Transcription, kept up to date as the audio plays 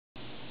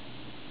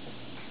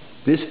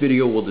This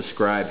video will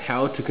describe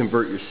how to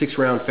convert your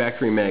 6-round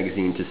factory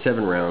magazine to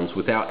 7 rounds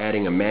without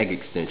adding a mag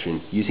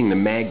extension using the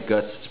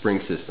MagGuts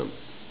spring system.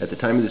 At the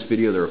time of this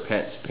video, there are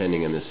patents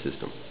pending on this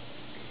system.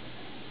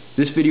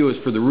 This video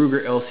is for the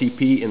Ruger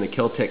LCP and the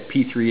Keltec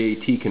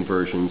P3AT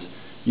conversions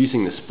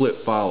using the split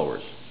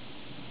followers.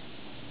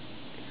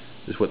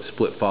 This is what the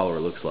split follower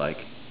looks like.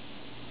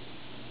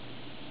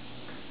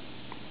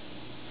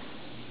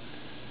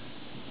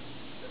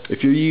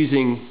 If you're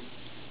using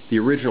the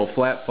original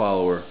flat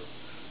follower,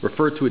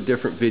 refer to a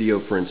different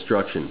video for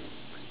instruction,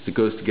 as it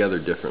goes together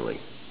differently.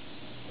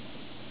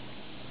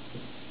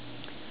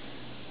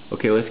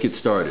 Okay, let's get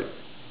started.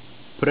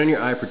 Put on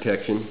your eye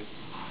protection,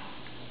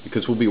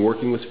 because we'll be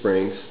working with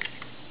springs.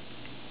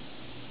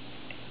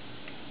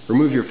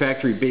 Remove your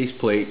factory base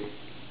plate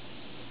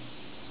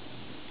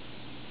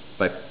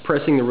by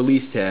pressing the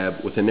release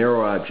tab with a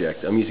narrow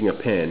object. I'm using a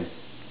pen.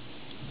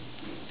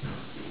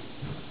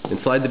 And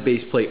slide the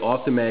base plate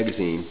off the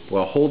magazine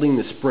while holding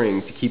the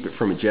spring to keep it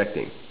from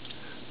ejecting.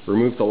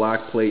 Remove the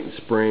lock plate and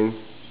spring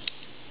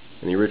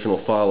and the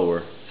original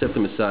follower. Set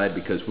them aside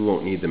because we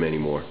won't need them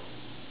anymore.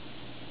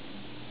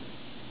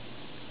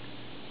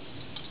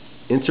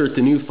 Insert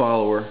the new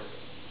follower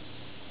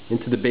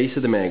into the base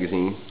of the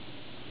magazine,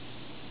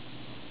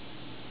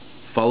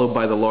 followed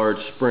by the large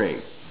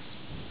spring.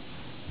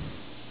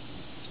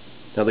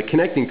 Now the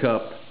connecting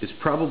cup is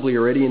probably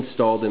already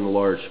installed in the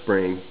large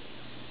spring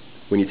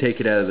when you take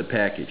it out of the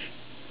package.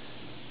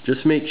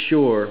 Just make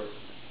sure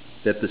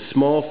that the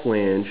small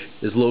flange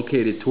is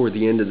located toward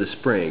the end of the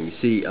spring. You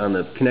see on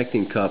the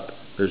connecting cup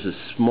there's a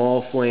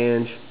small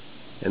flange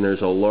and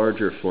there's a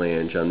larger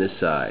flange on this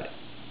side.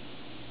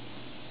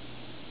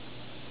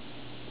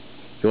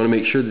 You want to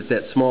make sure that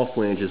that small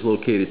flange is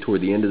located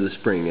toward the end of the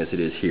spring as it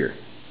is here.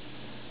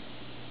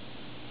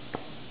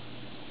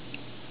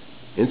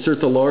 Insert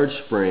the large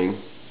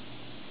spring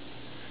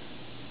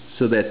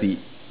so that the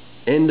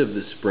end of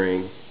the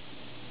spring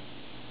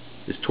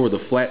is toward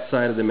the flat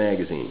side of the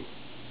magazine.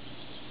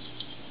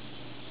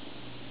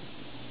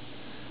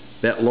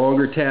 That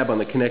longer tab on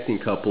the connecting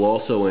cup will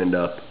also end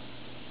up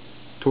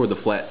toward the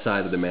flat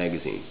side of the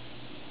magazine.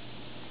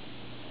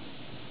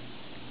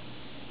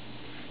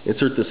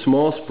 Insert the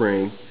small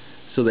spring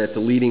so that the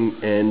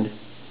leading end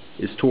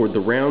is toward the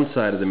round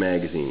side of the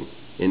magazine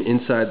and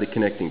inside the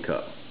connecting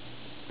cup.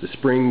 The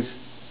springs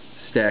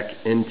stack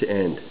end to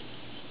end.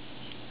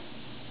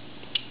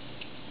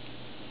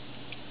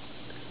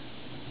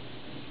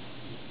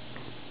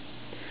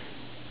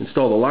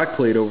 Install the lock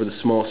plate over the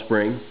small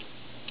spring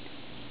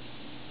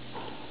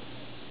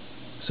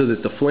so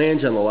that the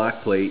flange on the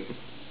lock plate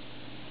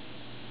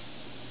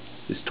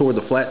is toward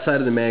the flat side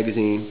of the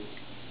magazine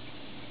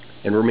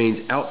and remains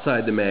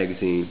outside the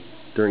magazine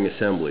during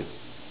assembly.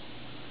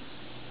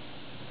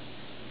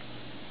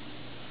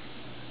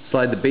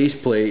 Slide the base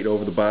plate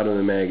over the bottom of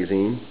the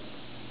magazine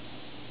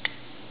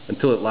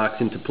until it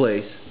locks into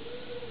place,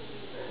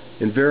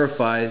 and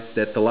verify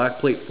that the lock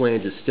plate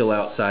flange is still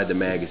outside the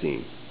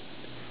magazine.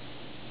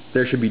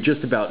 There should be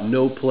just about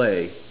no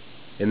play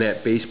in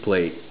that base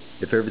plate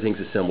if everything's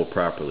assembled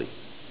properly.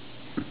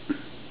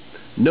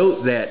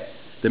 Note that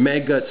the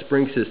MagGuts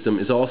spring system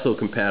is also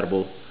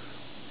compatible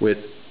with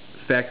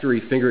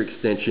factory finger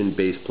extension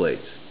base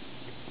plates.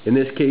 In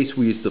this case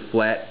we use the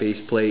flat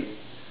base plate,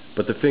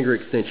 but the finger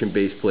extension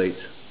base plates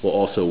will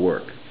also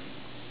work.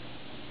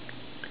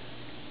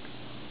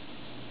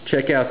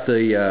 Check out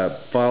the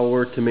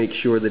follower to make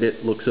sure that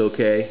it looks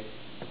okay.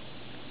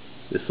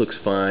 This looks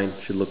fine.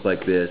 Should look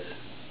like this.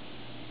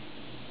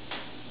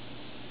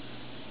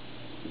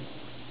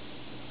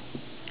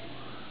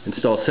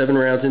 Install 7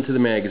 rounds into the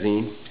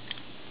magazine.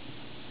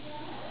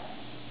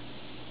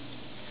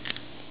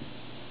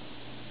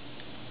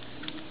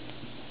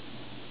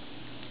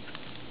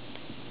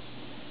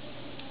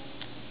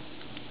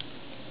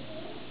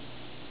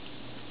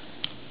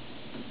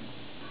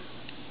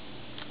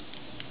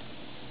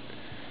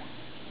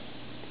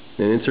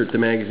 Then insert the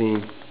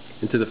magazine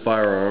into the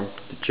firearm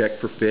to check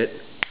for fit.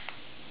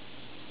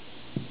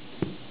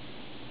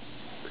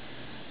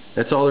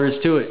 That's all there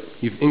is to it.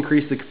 You've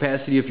increased the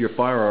capacity of your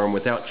firearm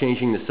without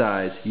changing the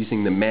size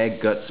using the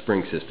MagGuts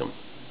spring system.